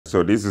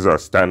So this is a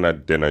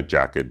standard dinner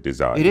jacket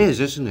design. It is,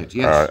 isn't it?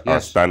 Yes, A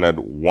yes. standard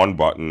one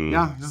button,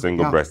 Yeah, yeah,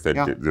 single-breasted.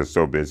 yeah.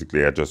 So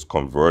basically, I just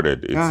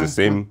converted. It's Yeah,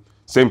 the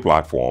same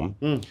platform.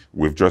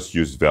 We've just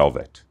used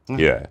velvet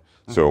here.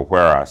 So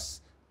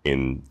whereas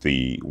in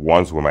the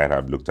ones we might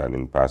have looked at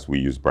in the past, we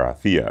use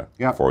brassiere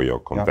for your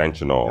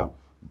conventional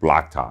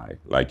black tie,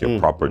 like your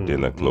proper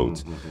dinner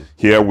clothes.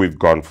 Here we've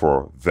gone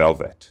for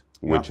velvet,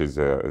 which is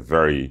a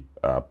very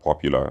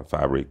popular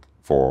fabric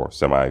for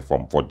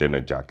for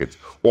dinner jackets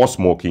or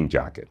smoking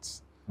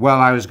jackets. Well,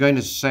 I was going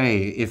to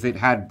say, if it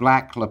had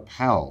black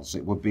lapels,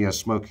 it would be a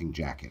smoking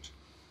jacket.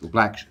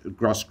 Black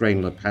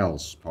cross-grain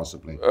lapels,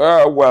 possibly.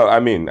 Well, I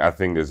mean, I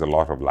think there's a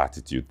lot of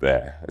latitude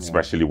there,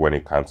 especially when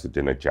it comes to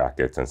dinner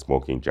jackets and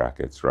smoking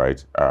jackets,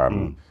 right?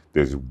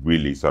 There's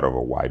really sort of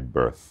a wide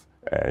berth,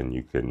 and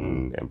you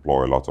can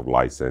employ a lot of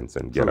license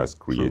and get as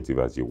creative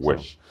as you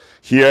wish.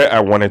 Here,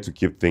 I wanted to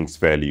keep things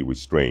fairly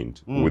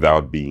restrained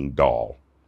without being dull.